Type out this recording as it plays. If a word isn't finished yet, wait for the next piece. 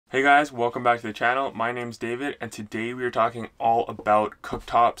Hey guys, welcome back to the channel. My name's David and today we are talking all about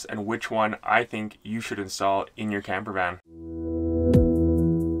cooktops and which one I think you should install in your camper van.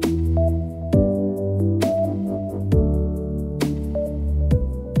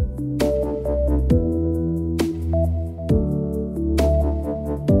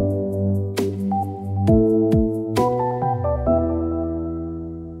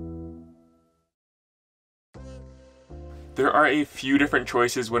 There are a few different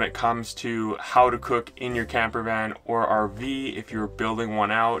choices when it comes to how to cook in your camper van or RV if you're building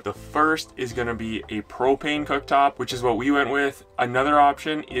one out. The first is going to be a propane cooktop, which is what we went with. Another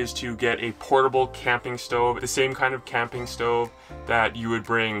option is to get a portable camping stove, the same kind of camping stove that you would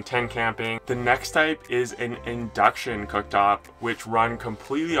bring tent camping. The next type is an induction cooktop, which run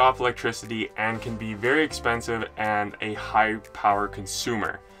completely off electricity and can be very expensive and a high power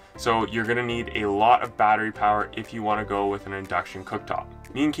consumer. So you're gonna need a lot of battery power if you wanna go with an induction cooktop.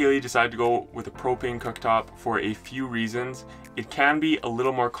 Me and Kaylee decided to go with a propane cooktop for a few reasons. It can be a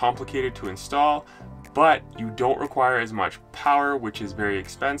little more complicated to install, but you don't require as much power, which is very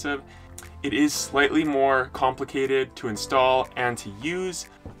expensive. It is slightly more complicated to install and to use,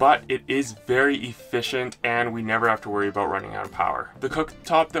 but it is very efficient and we never have to worry about running out of power. The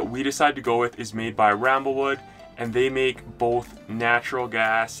cooktop that we decided to go with is made by Ramblewood, and they make both natural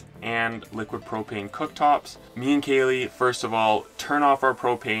gas and liquid propane cooktops. Me and Kaylee, first of all, turn off our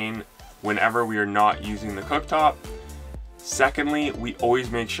propane whenever we are not using the cooktop. Secondly, we always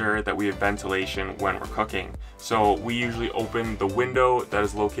make sure that we have ventilation when we're cooking. So we usually open the window that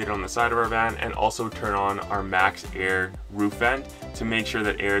is located on the side of our van and also turn on our max air roof vent to make sure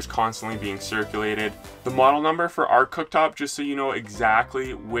that air is constantly being circulated. The model number for our cooktop, just so you know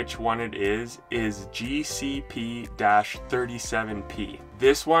exactly which one it is GC2-37P.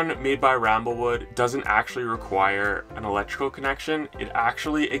 This one, made by Ramblewood, doesn't actually require an electrical connection. It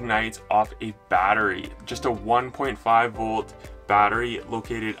actually ignites off a battery, just a 1.5 volt battery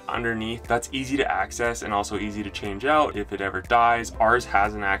located underneath. That's easy to access and also easy to change out if it ever dies. Ours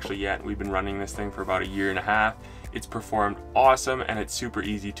hasn't actually yet. We've been running this thing for about a year and a half. It's performed awesome and it's super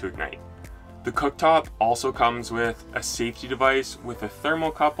easy to ignite. The cooktop also comes with a safety device with a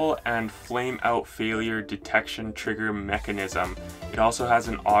thermocouple and flame out failure detection trigger mechanism. It also has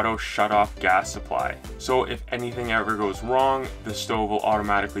an auto shut off gas supply. So if anything ever goes wrong, the stove will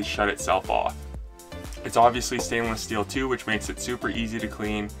automatically shut itself off. It's obviously stainless steel too, which makes it super easy to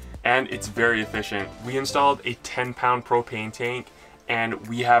clean, and it's very efficient. We installed a 10-pound propane tank and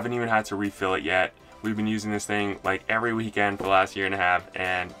we haven't even had to refill it yet. We've been using this thing like every weekend for the last year and a half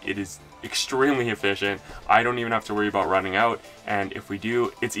and it is extremely efficient. I don't even have to worry about running out, and if we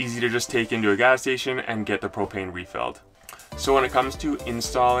do, it's easy to just take into a gas station and get the propane refilled. So when it comes to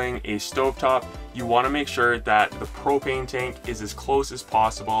installing a stovetop, you want to make sure that the propane tank is as close as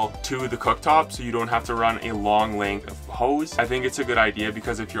possible to the cooktop so you don't have to run a long length of hose. I think it's a good idea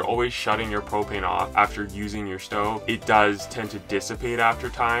because if you're always shutting your propane off after using your stove, it does tend to dissipate after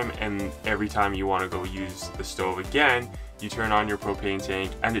time, and every time you want to go use the stove again, you turn on your propane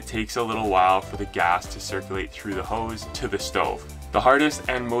tank and it takes a little while for the gas to circulate through the hose to the stove. The hardest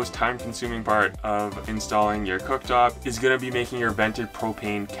and most time-consuming part of installing your cooktop is going to be making your vented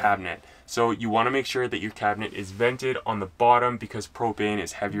propane cabinet. So you want to make sure that your cabinet is vented on the bottom because propane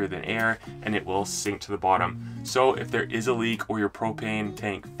is heavier than air and it will sink to the bottom. So if there is a leak or your propane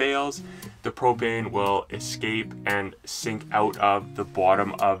tank fails, the propane will escape and sink out of the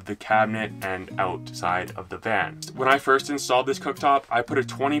bottom of the cabinet and outside of the van. When I first installed this cooktop, I put a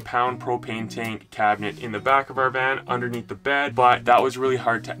 20-pound propane tank cabinet in the back of our van underneath the bed, but that was really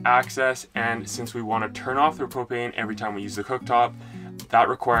hard to access, and since we want to turn off the propane every time we use the cooktop, that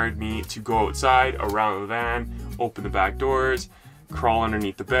required me to go outside around the van, open the back doors, crawl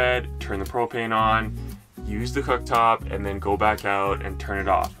underneath the bed, turn the propane on, use the cooktop, and then go back out and turn it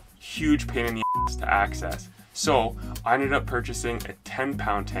off. Huge pain in the ass to access. So I ended up purchasing a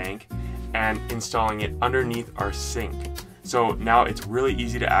 10-pound tank and installing it underneath our sink. So now it's really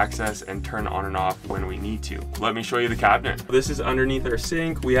easy to access and turn on and off when we need to. Let me show you the cabinet. This is underneath our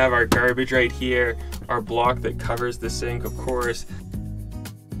sink. We have our garbage right here, our block that covers the sink, of course.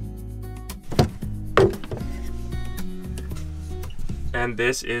 And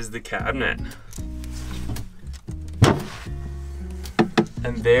this is the cabinet.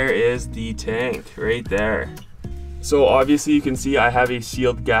 And there is the tank right there. So obviously you can see I have a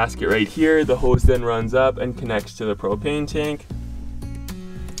sealed gasket right here. The hose then runs up and connects to the propane tank.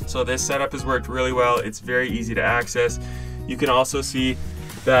 So this setup has worked really well. It's very easy to access. You can also see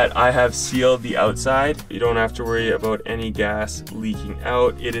that I have sealed the outside. You don't have to worry about any gas leaking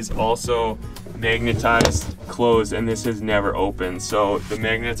out. It is also magnetized closed, and this has never opened. So the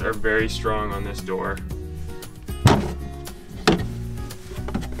magnets are very strong on this door.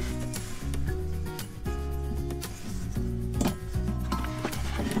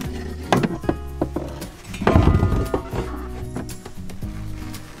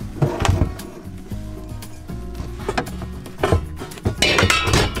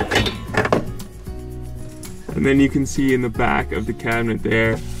 And then you can see in the back of the cabinet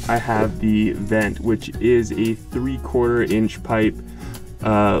there, I have the vent, which is a 3/4 inch pipe,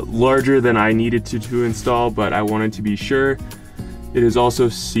 larger than I needed to install, but I wanted to be sure. It is also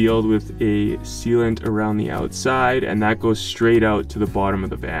sealed with a sealant around the outside, and that goes straight out to the bottom of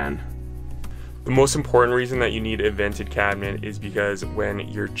the van. The most important reason that you need a vented cabinet is because when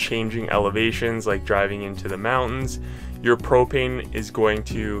you're changing elevations, like driving into the mountains, your propane is going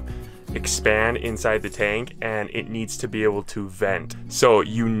to expand inside the tank and it needs to be able to vent. So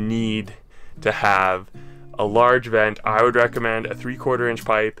you need to have a large vent. I would recommend a 3/4 inch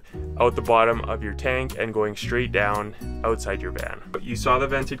pipe out the bottom of your tank and going straight down outside your van. You saw the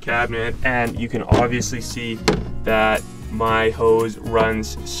vented cabinet, and you can obviously see that my hose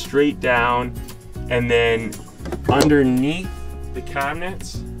runs straight down and then underneath the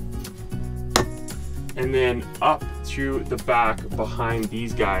cabinets and then up through the back behind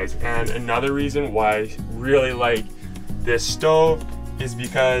these guys. And another reason why I really like this stove is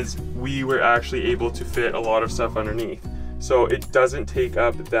because we were actually able to fit a lot of stuff underneath. So it doesn't take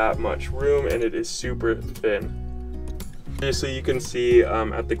up that much room and it is super thin. Obviously you can see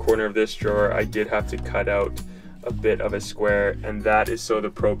at the corner of this drawer, I did have to cut out a bit of a square, and that is so the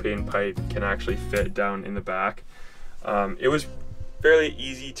propane pipe can actually fit down in the back. It was fairly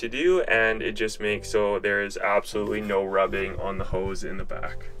easy to do, and it just makes so there is absolutely no rubbing on the hose in the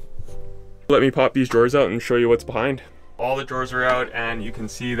back. Let me pop these drawers out and show you what's behind. All the drawers are out, and you can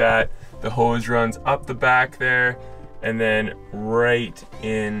see that the hose runs up the back there and then right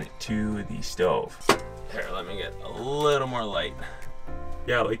into the stove. Here, let me get a little more light.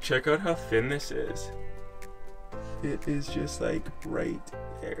 Yeah, like check out how thin this is. It is just like right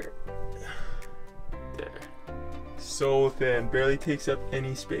there. There. So thin, barely takes up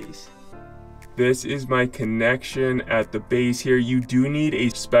any space. This is my connection at the base here. You do need a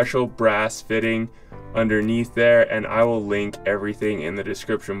special brass fitting underneath there, and I will link everything in the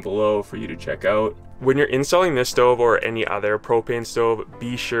description below for you to check out. When you're installing this stove or any other propane stove,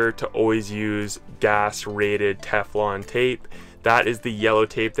 be sure to always use gas rated Teflon tape. That is the yellow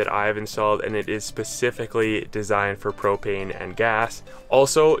tape that I have installed, and it is specifically designed for propane and gas.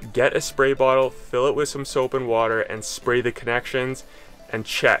 Also, get a spray bottle, fill it with some soap and water, and spray the connections, and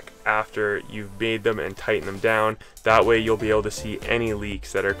check after you've made them and tighten them down. That way you'll be able to see any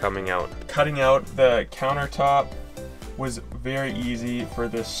leaks that are coming out. Cutting out the countertop was very easy for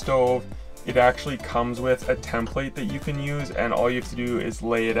this stove. It actually comes with a template that you can use, and all you have to do is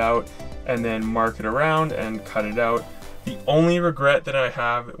lay it out and then mark it around and cut it out. The only regret that I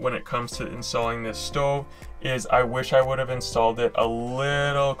have when it comes to installing this stove is I wish I would have installed it a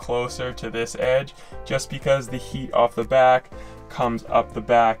little closer to this edge, just because the heat off the back comes up the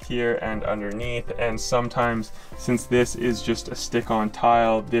back here and underneath, and sometimes since this is just a stick-on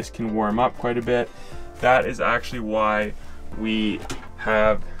tile, this can warm up quite a bit. That is actually why we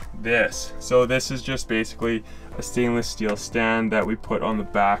have this. So this is just basically a stainless steel stand that we put on the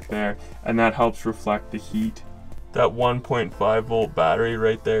back there, and that helps reflect the heat. That 1.5 volt battery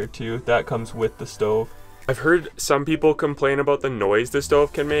right there too, that comes with the stove. I've heard some people complain about the noise the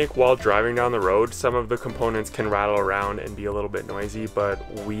stove can make while driving down the road. Some of the components can rattle around and be a little bit noisy, but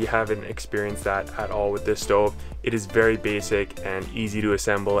we haven't experienced that at all with this stove. It is very basic and easy to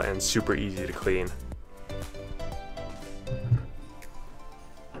assemble and super easy to clean.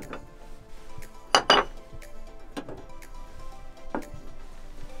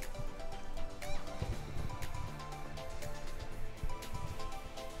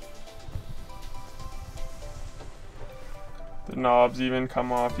 The knobs even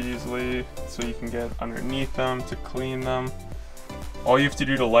come off easily, so you can get underneath them to clean them. All you have to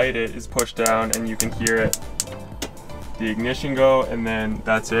do to light it is push down and you can hear it, the ignition go, and then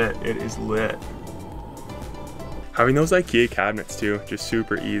that's it, it is lit. Having those IKEA cabinets too, just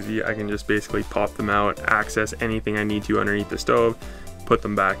super easy. I can just basically pop them out, access anything I need to underneath the stove, put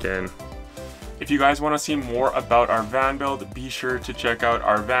them back in. If you guys want to see more about our van build, be sure to check out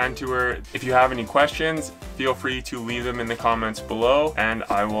our van tour. If you have any questions, feel free to leave them in the comments below and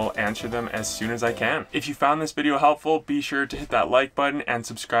I will answer them as soon as I can. If you found this video helpful, be sure to hit that like button and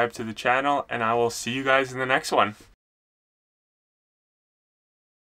subscribe to the channel, and I will see you guys in the next one.